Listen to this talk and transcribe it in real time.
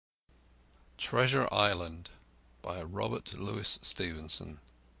Treasure Island by Robert Louis Stevenson.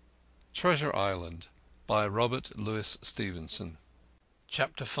 Treasure Island by Robert Louis Stevenson.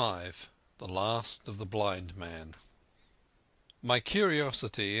 Chapter 5. The Last of the Blind Man. My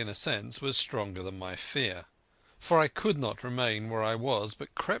curiosity, in a sense, was stronger than my fear, for I could not remain where I was,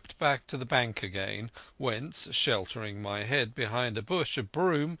 but crept back to the bank again, whence, sheltering my head behind a bush of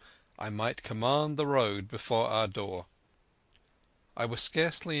broom, I might command the road before our door. I was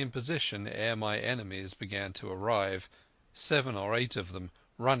scarcely in position ere my enemies began to arrive, 7 or 8 of them,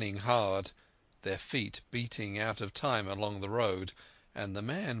 running hard, their feet beating out of time along the road, and the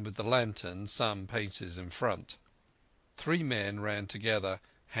man with the lantern some paces in front. 3 men ran together,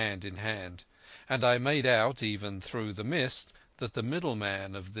 hand in hand, and I made out, even through the mist, that the middle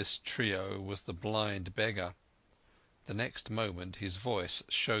man of this trio was the blind beggar. The next moment his voice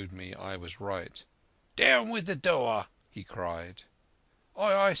showed me I was right. "Down with the door!" he cried.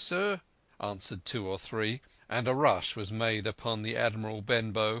 "Aye, aye, sir," answered 2 or 3, and a rush was made upon the Admiral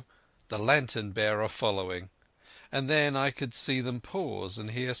Benbow, the lantern-bearer following, and then I could see them pause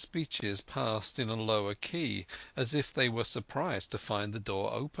and hear speeches passed in a lower key, as if they were surprised to find the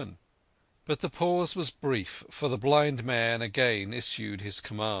door open. But the pause was brief, for the blind man again issued his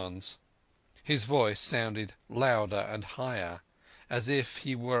commands. His voice sounded louder and higher, as if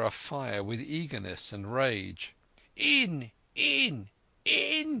he were afire with eagerness and rage. "In! In!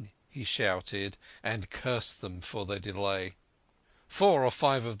 In!" he shouted, and cursed them for their delay. 4 or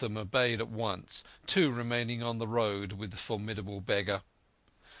 5 of them obeyed at once, 2 remaining on the road with the formidable beggar.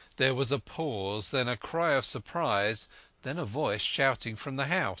 There was a pause, then a cry of surprise, then a voice shouting from the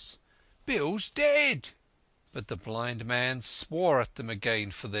house, "Bill's dead!" But the blind man swore at them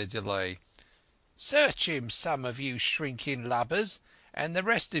again for their delay. "Search him, some of you shrinking lubbers, and the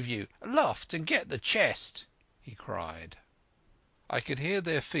rest of you, aloft and get the chest!" he cried. I could hear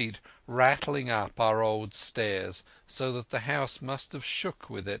their feet rattling up our old stairs, so that the house must have shook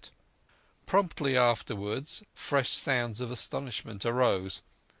with it. Promptly afterwards fresh sounds of astonishment arose.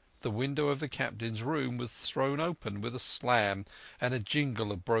 The window of the captain's room was thrown open with a slam and a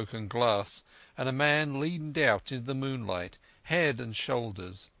jingle of broken glass, and a man leaned out into the moonlight, head and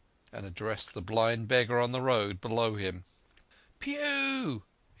shoulders, and addressed the blind beggar on the road below him. "Pew!"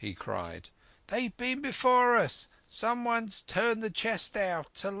 he cried. "They've been before us. Someone's turned the chest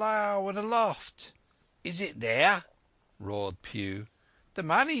out, alow and aloft." "Is it there?" roared Pew. "The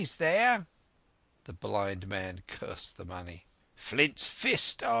money's there." The blind man cursed the money. "Flint's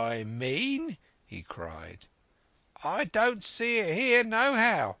fist, I mean," he cried. "I don't see it here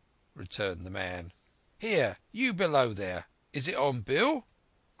nohow," returned the man. "Here, you below there, is it on bill?"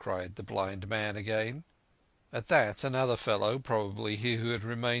 cried the blind man again. At that another fellow, probably he who had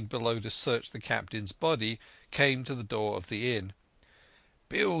remained below to search the captain's body, came to the door of the inn.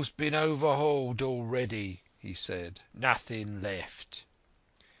 "Bill's been overhauled already," he said. "Nothing left."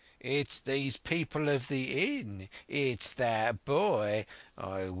 "It's these people of the inn. It's that boy.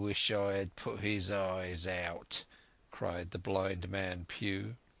 I wish I had put his eyes out," cried the blind man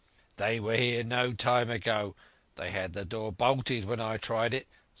Pew. "They were here no time ago. They had the door bolted when I tried it.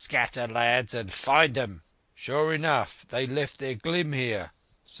 Scatter, lads, and find 'em." "Sure enough, they left their glim here,"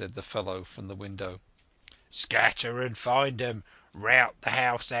 said the fellow from the window. "Scatter and find 'em. Rout the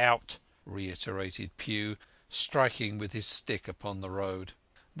house out," reiterated Pew, striking with his stick upon the road.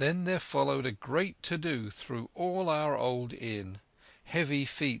 Then there followed a great to-do through all our old inn, heavy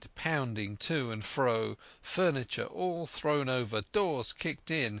feet pounding to and fro, furniture all thrown over, doors kicked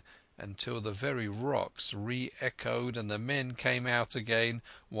in, until the very rocks re-echoed and the men came out again,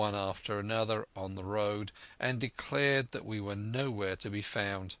 one after another, on the road, and declared that we were nowhere to be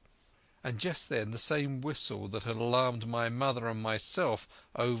found. And just then the same whistle that had alarmed my mother and myself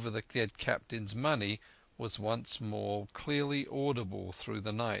over the dead captain's money was once more clearly audible through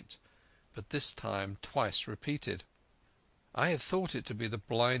the night, but this time twice repeated. I had thought it to be the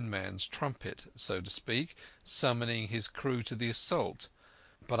blind man's trumpet, so to speak, summoning his crew to the assault,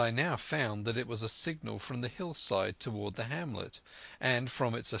 but I now found that it was a signal from the hillside toward the hamlet, and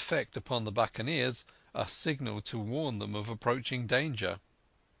from its effect upon the buccaneers a signal to warn them of approaching danger.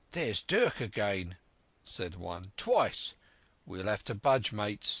 "There's Dirk again," said one. "Twice. We'll have to budge,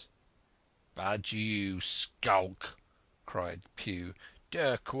 mates." "Budge you, skulk!" cried Pew.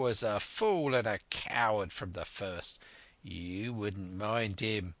 "Dirk was a fool and a coward from the first. You wouldn't mind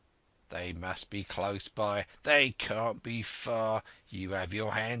him. They must be close by. They can't be far. You have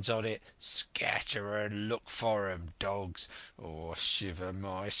your hands on it. Scatter and look for 'em, dogs, or shiver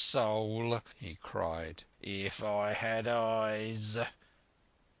my soul," he cried, "if I had eyes."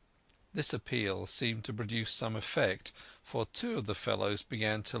 This appeal seemed to produce some effect, for two of the fellows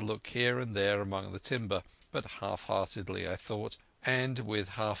began to look here and there among the timber, but half-heartedly, I thought, and with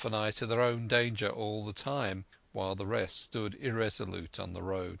half an eye to their own danger all the time, while the rest stood irresolute on the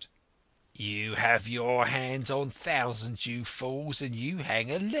road. "You have your hands on thousands, you fools, and you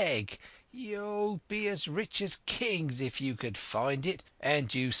hang a leg. You'll be as rich as kings if you could find it,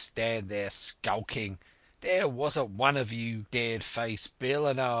 and you stand there skulking. There wasn't one of you dared face Bill,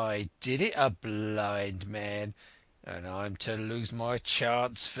 and I did it, a blind man, and I'm to lose my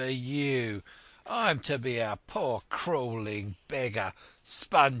chance for you. I'm to be a poor crawling beggar,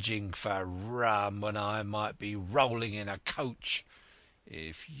 sponging for rum when I might be rolling in a coach.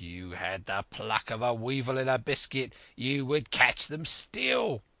 If you had the pluck of a weevil in a biscuit, you would catch them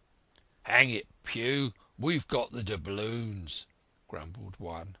still." "Hang it, Pew, we've got the doubloons," grumbled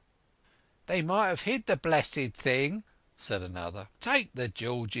one. "They might have hid the blessed thing," said another. "Take the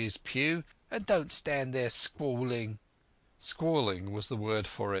Georges, Pew, and don't stand there squalling." Squalling was the word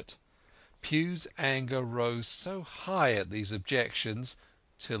for it. Pew's anger rose so high at these objections,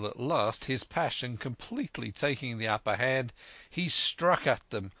 till at last, his passion completely taking the upper hand, he struck at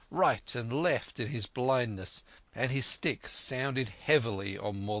them right and left in his blindness, and his stick sounded heavily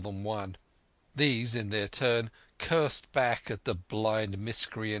on more than one. These, in their turn, cursed back at the blind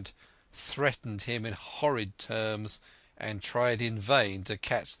miscreant, threatened him in horrid terms, and tried in vain to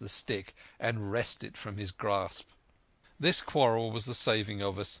catch the stick and wrest it from his grasp. This quarrel was the saving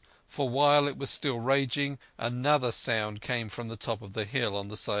of us, for while it was still raging another sound came from the top of the hill on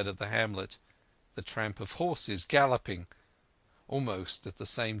the side of the hamlet, the tramp of horses galloping. Almost at the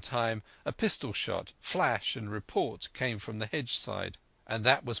same time a pistol shot, flash and report came from the hedge side, and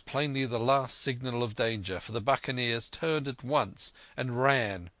that was plainly the last signal of danger, for the buccaneers turned at once and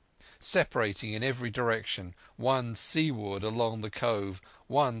ran, separating in every direction, one seaward along the cove,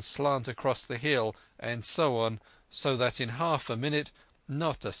 one slant across the hill, and so on, so that in half a minute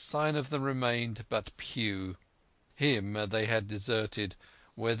not a sign of them remained but Pew. Him they had deserted,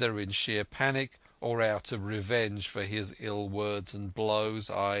 whether in sheer panic or out of revenge for his ill words and blows,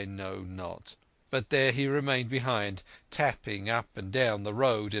 I know not. But there he remained behind, tapping up and down the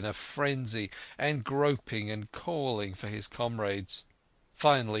road in a frenzy, and groping and calling for his comrades.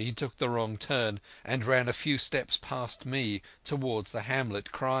 Finally he took the wrong turn, and ran a few steps past me towards the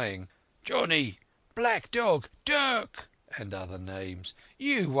hamlet, crying, "Johnny, Black Dog, Dirk," and other names.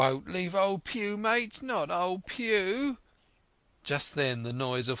 "You won't leave old Pew, mate, not old Pew." Just then the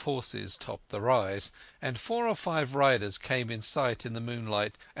noise of horses topped the rise, and 4 or 5 riders came in sight in the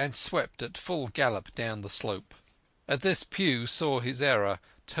moonlight and swept at full gallop down the slope. At this Pew saw his error,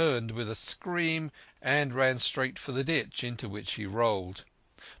 turned with a scream, and ran straight for the ditch, into which he rolled.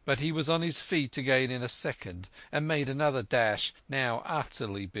 But he was on his feet again in a second, and made another dash, now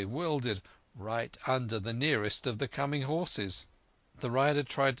utterly bewildered, right under the nearest of the coming horses. The rider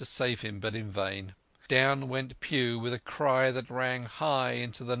tried to save him, but in vain. Down went Pew with a cry that rang high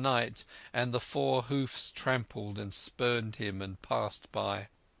into the night, and the 4 hoofs trampled and spurned him and passed by.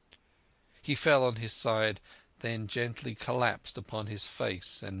 He fell on his side, then gently collapsed upon his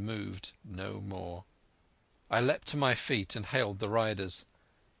face and moved no more. I leapt to my feet and hailed the riders.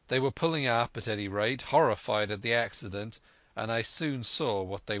 They were pulling up, at any rate, horrified at the accident, and I soon saw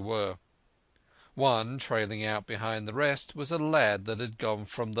what they were. One, trailing out behind the rest, was a lad that had gone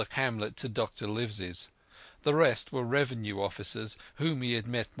from the hamlet to Dr. Livesey's. The rest were revenue officers whom he had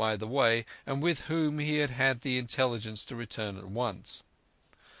met by the way, and with whom he had had the intelligence to return at once.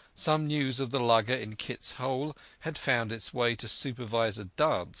 Some news of the lugger in Kit's Hole had found its way to Supervisor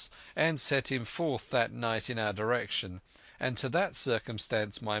Dance, and set him forth that night in our direction, and to that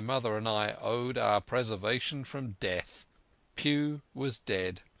circumstance my mother and I owed our preservation from death. Pew was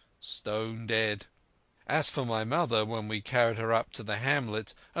dead. Stone dead. As for my mother, when we carried her up to the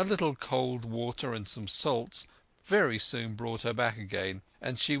hamlet, a little cold water and some salts very soon brought her back again,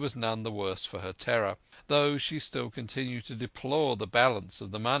 and she was none the worse for her terror, though she still continued to deplore the balance of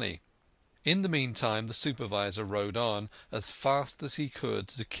the money. In the meantime the supervisor rode on as fast as he could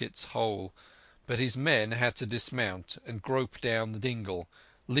to Kit's Hole, but his men had to dismount and grope down the dingle,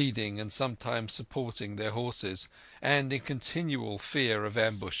 leading and sometimes supporting their horses, and in continual fear of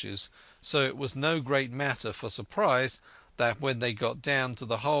ambushes, so it was no great matter for surprise that when they got down to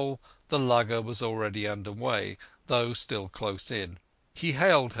the hole the lugger was already under way, though still close in. He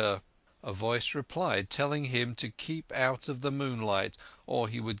hailed her. A voice replied, telling him to keep out of the moonlight or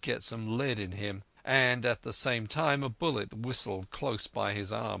he would get some lead in him, and at the same time a bullet whistled close by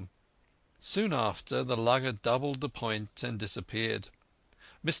his arm. Soon after the lugger doubled the point and disappeared.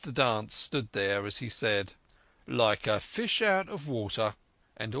 Mr. Dance stood there as he said, "Like a fish out of water,"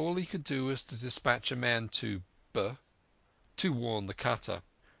 and all he could do was to dispatch a man to B to warn the cutter.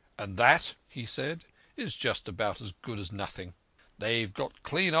 "And that," he said, "is just about as good as nothing. They've got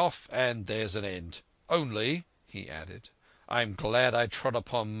clean off, and there's an end. Only," he added, "I'm glad I trod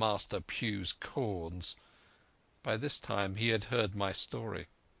upon Master Pugh's corns." By this time he had heard my story.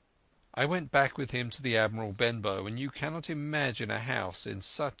 I went back with him to the Admiral Benbow, and you cannot imagine a house in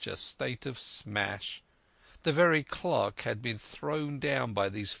such a state of smash. The very clock had been thrown down by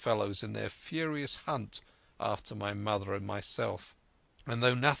these fellows in their furious hunt after my mother and myself, and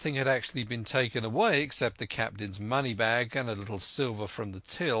though nothing had actually been taken away except the captain's money bag and a little silver from the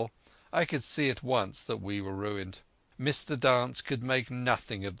till, I could see at once that we were ruined. Mr. Dance could make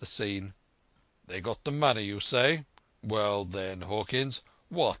nothing of the scene. "They got the money, you say? Well then, Hawkins,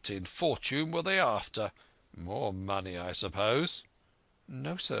 what in fortune were they after? More money, I suppose?"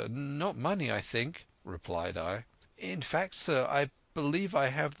 "No, sir, not money, I think," replied I. "In fact, sir, I believe I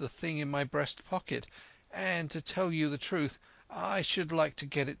have the thing in my breast pocket, and to tell you the truth, I should like to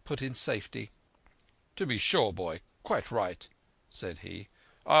get it put in safety." "To be sure, boy. Quite right," said he.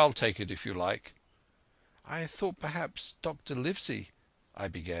 "I'll take it if you like." "I thought perhaps Dr. Livesey—" I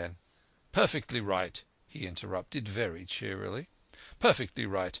began. "Perfectly right," he interrupted very cheerily. "Perfectly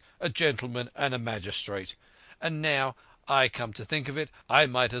right. A gentleman and a magistrate. And now I come to think of it, I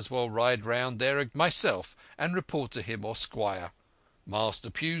might as well ride round there myself and report to him or Squire. Master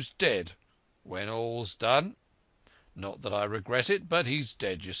Pugh's dead, when all's done. Not that I regret it, but he's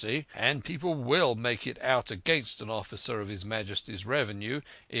dead, you see, and people will make it out against an officer of His Majesty's revenue,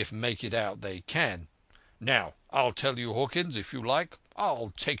 if make it out they can. Now, I'll tell you, Hawkins, if you like,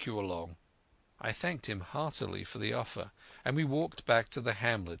 I'll take you along." I thanked him heartily for the offer, and we walked back to the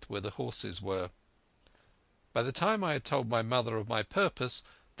hamlet where the horses were. By the time I had told my mother of my purpose,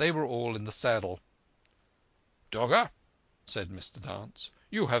 they were all in the saddle. "Dogger," said Mr. Dance,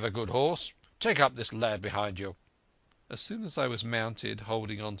 "you have a good horse. Take up this lad behind you." As soon as I was mounted,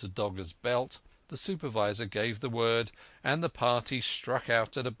 holding on to Dogger's belt, the supervisor gave the word, and the party struck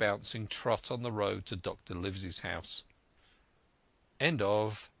out at a bouncing trot on the road to Dr. Livesey's house.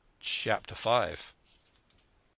 Chapter 5